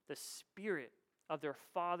 the spirit of their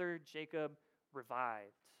father Jacob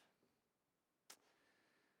revived.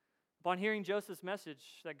 Upon hearing Joseph's message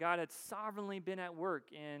that God had sovereignly been at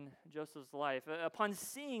work in Joseph's life, upon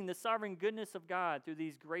seeing the sovereign goodness of God through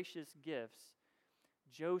these gracious gifts,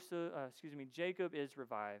 Jacob is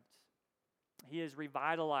revived. He is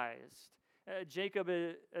revitalized. Jacob,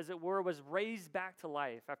 as it were, was raised back to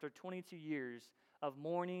life after 22 years of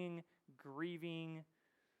mourning, grieving,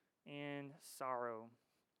 and sorrow.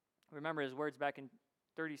 Remember his words back in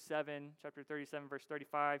chapter 37, verse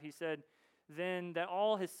 35. He said, then that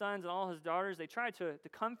all his sons and all his daughters, they tried to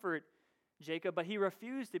comfort Jacob, but he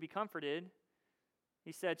refused to be comforted.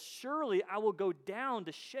 He said, surely I will go down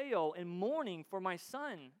to Sheol in mourning for my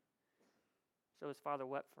son. So his father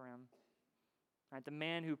wept for him. Right, the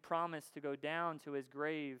man who promised to go down to his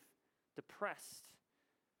grave depressed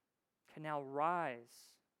can now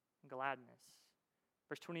rise in gladness.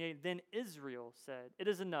 Verse 28, then Israel said, it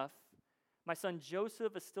is enough. My son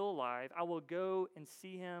Joseph is still alive. I will go and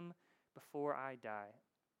see him before I die.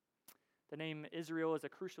 The name Israel is a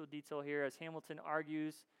crucial detail here. As Hamilton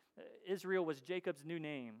argues, Israel was Jacob's new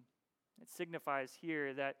name. It signifies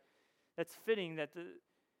here that it's fitting that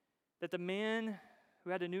the man who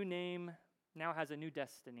had a new name now has a new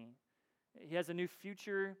destiny. He has a new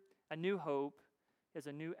future, a new hope. He has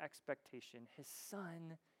a new expectation. His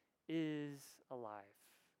son is alive.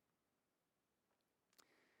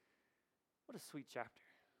 What a sweet chapter.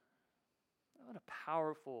 What a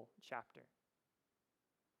powerful chapter.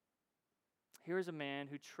 Here is a man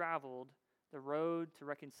who traveled the road to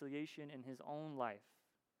reconciliation in his own life.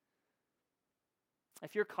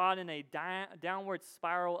 If you're caught in a downward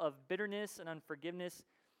spiral of bitterness and unforgiveness,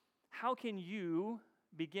 how can you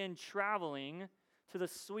begin traveling to the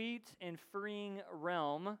sweet and freeing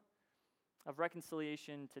realm of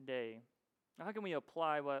reconciliation today? How can we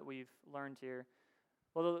apply what we've learned here?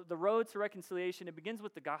 Well, the road to reconciliation, it begins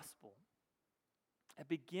with the gospel. It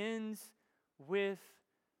begins with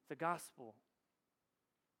the gospel.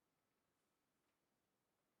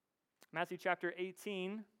 Matthew chapter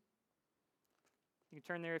 18. You can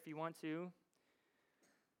turn there if you want to.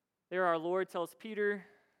 There our Lord tells Peter,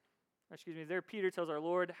 there Peter tells our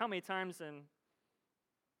Lord, how many times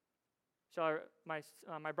shall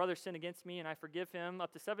my brother sin against me and I forgive him?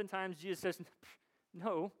 Up to 7 times. Jesus says,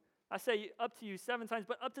 no, I say up to you 7 times,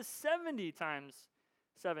 but up to 70 times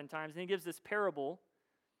 7 times. And he gives this parable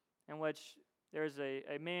in which there's a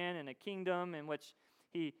man in a kingdom in which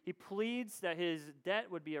he pleads that his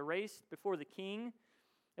debt would be erased before the king.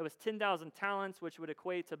 It was 10,000 talents, which would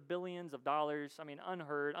equate to billions of dollars. I mean,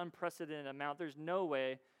 unheard, unprecedented amount. There's no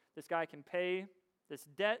way this guy can pay this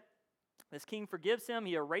debt. This king forgives him.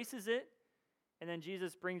 He erases it. And then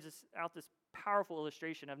Jesus brings us out this powerful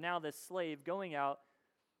illustration of now this slave going out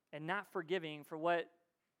and not forgiving for what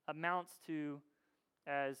amounts to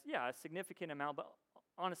as, a significant amount, but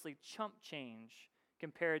honestly, chump change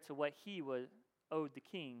compared to what he owed the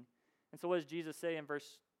king. And so what does Jesus say in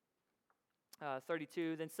verse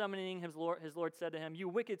 32? Then summoning his Lord said to him, "You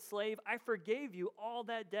wicked slave, I forgave you all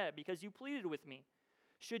that debt because you pleaded with me.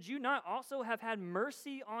 Should you not also have had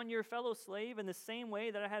mercy on your fellow slave in the same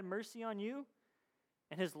way that I had mercy on you?"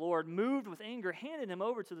 And his Lord, moved with anger, handed him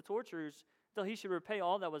over to the torturers until he should repay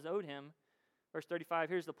all that was owed him. Verse 35,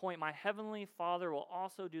 here's the point. My heavenly Father will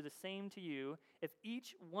also do the same to you if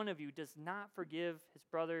each one of you does not forgive his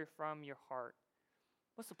brother from your heart.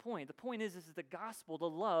 What's the point? The point is the gospel, the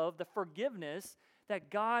love, the forgiveness that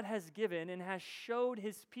God has given and has showed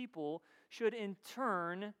his people should in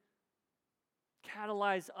turn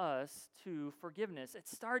catalyze us to forgiveness. It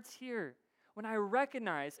starts here. When I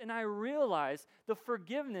recognize and I realize the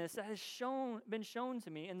forgiveness that has been shown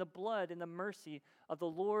to me in the blood and the mercy of the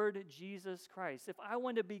Lord Jesus Christ. If I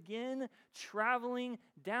want to begin traveling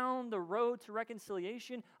down the road to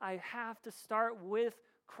reconciliation, I have to start with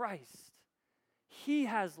Christ. He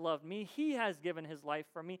has loved me. He has given his life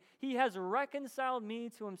for me. He has reconciled me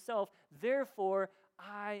to himself. Therefore,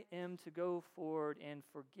 I am to go forward and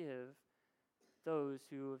forgive those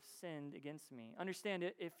who have sinned against me. Understand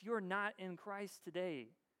it, if you're not in Christ today,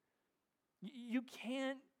 you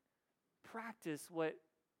can't practice what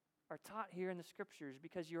are taught here in the scriptures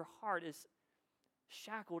because your heart is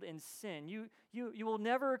shackled in sin. You will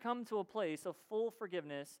never come to a place of full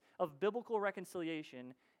forgiveness, of biblical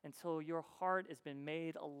reconciliation, until your heart has been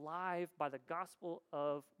made alive by the gospel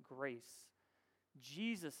of grace.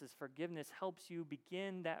 Jesus' forgiveness helps you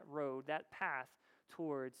begin that road, that path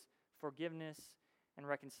towards forgiveness and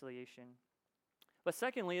reconciliation. But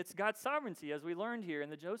secondly, it's God's sovereignty, as we learned here in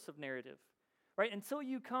the Joseph narrative. Right? Until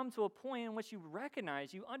you come to a point in which you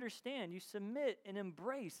recognize, you understand, you submit and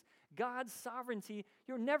embrace God's sovereignty,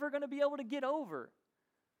 you're never going to be able to get over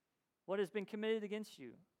what has been committed against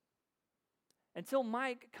you. Until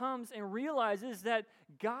Mike comes and realizes that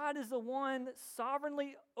God is the one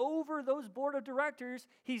sovereignly over those board of directors,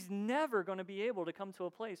 he's never going to be able to come to a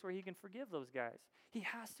place where he can forgive those guys. He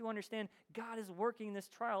has to understand God is working this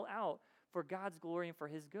trial out for God's glory and for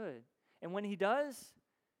his good. And when he does,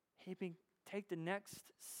 he can take the next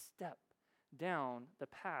step down the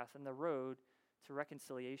path and the road to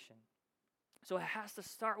reconciliation. So it has to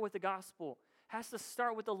start with the gospel. Has to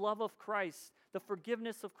start with the love of Christ, the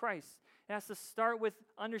forgiveness of Christ. It has to start with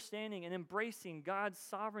understanding and embracing God's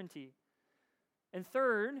sovereignty. And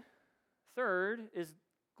third is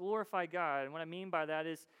glorify God. And what I mean by that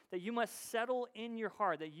is that you must settle in your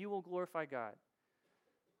heart that you will glorify God.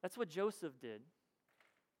 That's what Joseph did.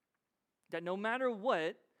 That no matter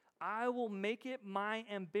what, I will make it my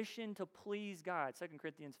ambition to please God. 2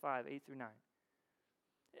 Corinthians 5, 8 through 9.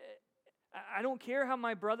 I don't care how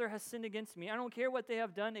my brother has sinned against me. I don't care what they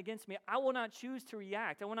have done against me. I will not choose to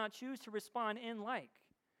react. I will not choose to respond in like.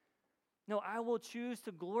 No, I will choose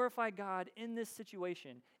to glorify God in this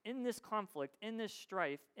situation, in this conflict, in this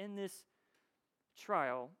strife, in this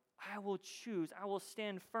trial. I will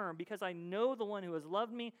stand firm because I know the one who has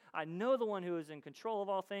loved me. I know the one who is in control of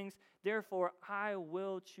all things. Therefore, I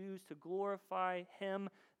will choose to glorify him.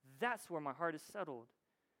 That's where my heart is settled.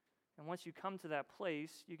 And once you come to that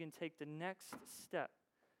place, you can take the next step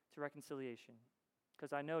to reconciliation.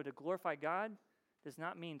 Because I know to glorify God does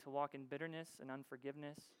not mean to walk in bitterness and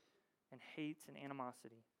unforgiveness and hate and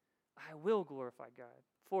animosity. I will glorify God.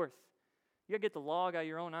 Fourth, you got to get the log out of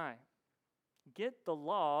your own eye. Get the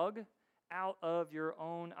log out of your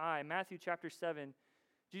own eye. Matthew chapter 7,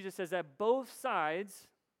 Jesus says that both sides,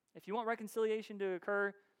 if you want reconciliation to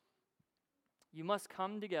occur, you must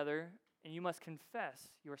come together and you must confess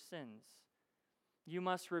your sins. You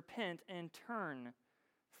must repent and turn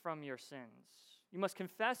from your sins. You must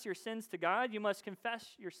confess your sins to God. You must confess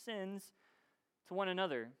your sins to one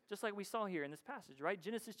another, just like we saw here in this passage, right?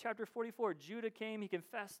 Genesis chapter 44, Judah came, he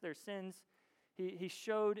confessed their sins. He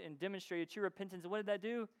showed and demonstrated true repentance. And what did that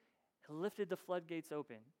do? It lifted the floodgates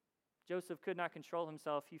open. Joseph could not control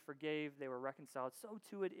himself. He forgave. They were reconciled. So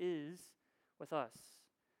too it is with us.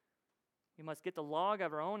 We must get the log out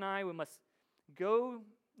of our own eye. We must go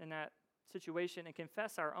in that situation and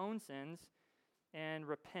confess our own sins and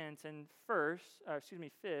repent. And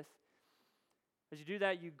fifth, as you do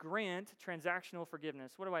that, you grant transactional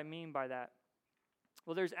forgiveness. What do I mean by that?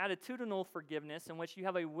 Well, there's attitudinal forgiveness in which you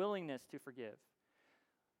have a willingness to forgive.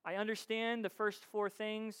 I understand the first four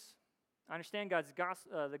things. I understand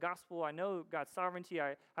the gospel. I know God's sovereignty.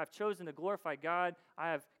 I've chosen to glorify God. I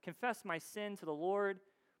have confessed my sin to the Lord.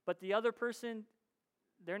 But the other person,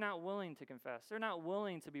 they're not willing to confess. They're not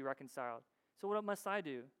willing to be reconciled. So what must I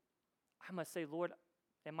do? I must say, Lord,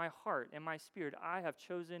 in my heart, in my spirit, I have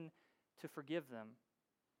chosen to forgive them.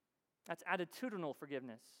 That's attitudinal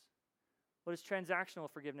forgiveness. What is transactional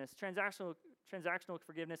forgiveness? Transactional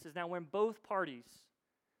forgiveness is now when both parties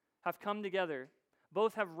have come together.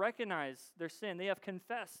 Both have recognized their sin. They have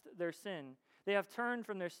confessed their sin. They have turned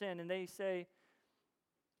from their sin, and they say,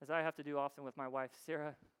 as I have to do often with my wife,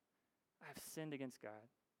 Sarah, I have sinned against God.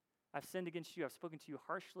 I've sinned against you. I've spoken to you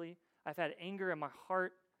harshly. I've had anger in my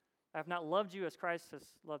heart. I have not loved you as Christ has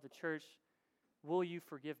loved the church. Will you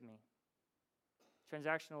forgive me?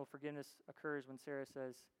 Transactional forgiveness occurs when Sarah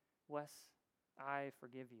says, Wes, I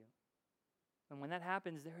forgive you. And when that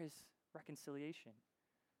happens, there is reconciliation.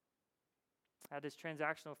 That is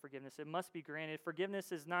transactional forgiveness. It must be granted.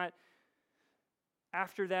 Forgiveness is not,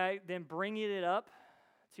 after that, then bringing it up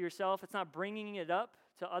to yourself. It's not bringing it up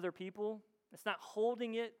to other people. It's not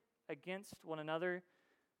holding it against one another,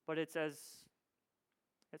 but it's as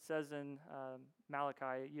it says in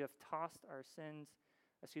Malachi, you have tossed our sins,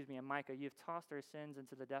 in Micah, you have tossed our sins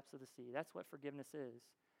into the depths of the sea. That's what forgiveness is.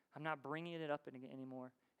 I'm not bringing it up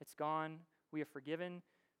anymore. It's gone. We are forgiven.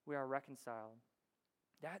 We are reconciled.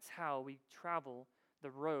 That's how we travel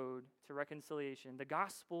the road to reconciliation. The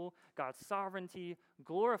gospel, God's sovereignty,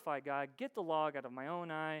 glorify God, get the log out of my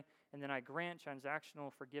own eye, and then I grant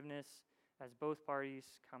transactional forgiveness as both parties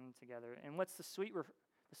come together. And what's the sweet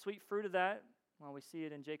fruit of that? Well, we see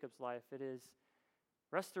it in Jacob's life. It is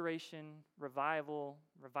restoration, revival,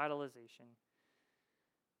 revitalization.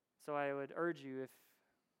 So I would urge you, if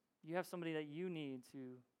you have somebody that you need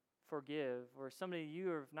to forgive, or somebody you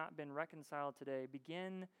have not been reconciled today,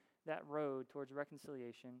 begin that road towards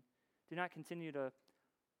reconciliation. Do not continue to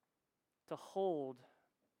hold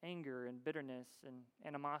anger and bitterness and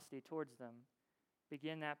animosity towards them.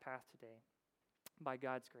 Begin that path today by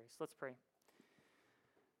God's grace. Let's pray.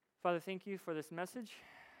 Father, thank you for this message.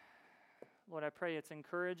 Lord, I pray it's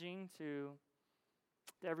encouraging to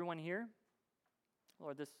everyone here.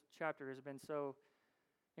 Lord, this chapter has been so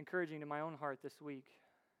encouraging to my own heart this week.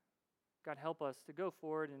 God, help us to go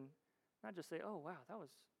forward and not just say, oh, wow, that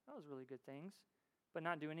was really good things, but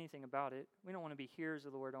not do anything about it. We don't want to be hearers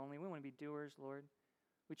of the word only. We want to be doers, Lord.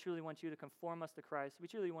 We truly want you to conform us to Christ. We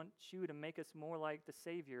truly want you to make us more like the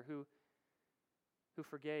Savior who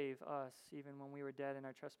forgave us even when we were dead in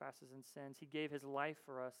our trespasses and sins. He gave his life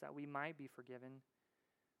for us that we might be forgiven.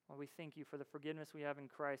 Lord, we thank you for the forgiveness we have in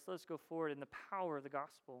Christ. Let us go forward in the power of the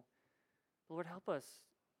gospel. Lord, help us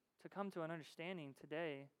to come to an understanding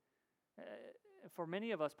today. For many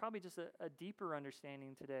of us, probably just a deeper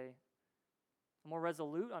understanding today, a more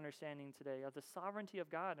resolute understanding today of the sovereignty of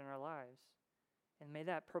God in our lives. And may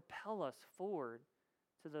that propel us forward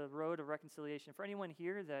to the road of reconciliation. For anyone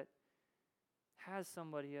here that has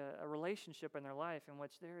somebody, a relationship in their life in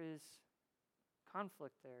which there is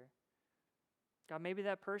conflict there, God, maybe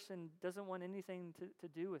that person doesn't want anything to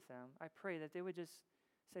do with them. I pray that they would just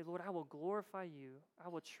say, Lord, I will glorify you. I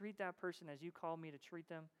will treat that person as you call me to treat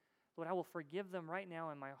them. Lord, I will forgive them right now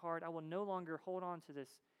in my heart. I will no longer hold on to this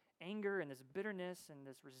anger and this bitterness and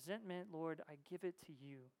this resentment. Lord, I give it to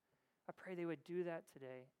you. I pray they would do that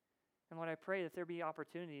today. And Lord, I pray that there be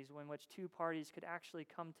opportunities in which two parties could actually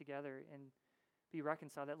come together and be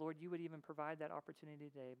reconciled, that, Lord, you would even provide that opportunity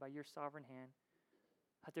today by your sovereign hand.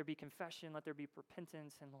 Let there be confession, let there be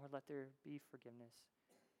repentance, and Lord, let there be forgiveness.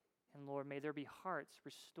 And Lord, may there be hearts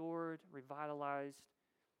restored, revitalized,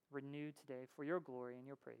 renewed today for your glory and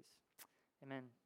your praise. Amen.